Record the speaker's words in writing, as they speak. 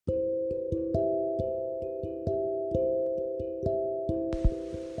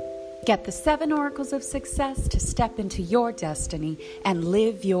Get the 7 Oracles of Success to step into your destiny and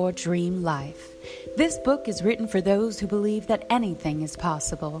live your dream life. This book is written for those who believe that anything is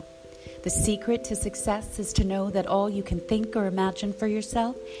possible. The secret to success is to know that all you can think or imagine for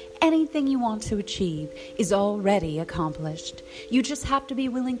yourself, anything you want to achieve, is already accomplished. You just have to be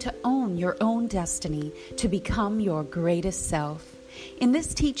willing to own your own destiny to become your greatest self. In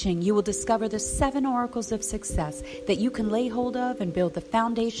this teaching, you will discover the 7 oracles of success that you can lay hold of and build the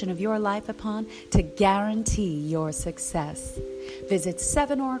foundation of your life upon to guarantee your success. Visit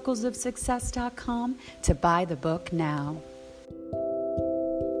 7oraclesofsuccess.com to buy the book now.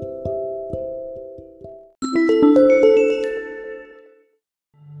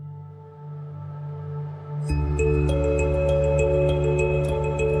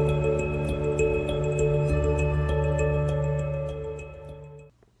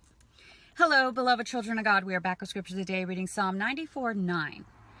 Hello, beloved children of God. We are back with Scripture today, reading Psalm 94:9.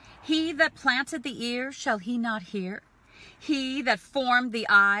 He that planted the ear, shall he not hear? He that formed the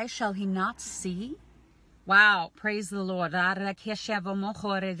eye, shall he not see? Wow, praise the Lord.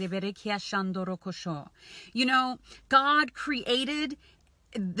 You know, God created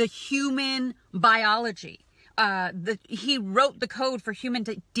the human biology. He wrote the code for human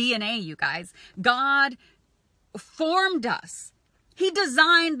DNA, you guys. God formed us. He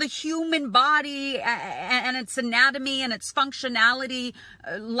designed the human body and its anatomy and its functionality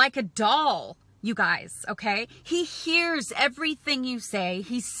like a doll, you guys, okay? He hears everything you say.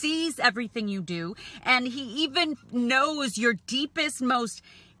 He sees everything you do. And he even knows your deepest, most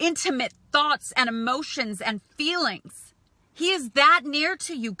intimate thoughts and emotions and feelings. He is that near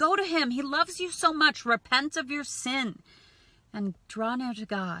to you. Go to him. He loves you so much. Repent of your sin and draw near to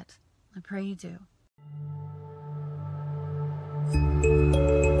God. I pray you do.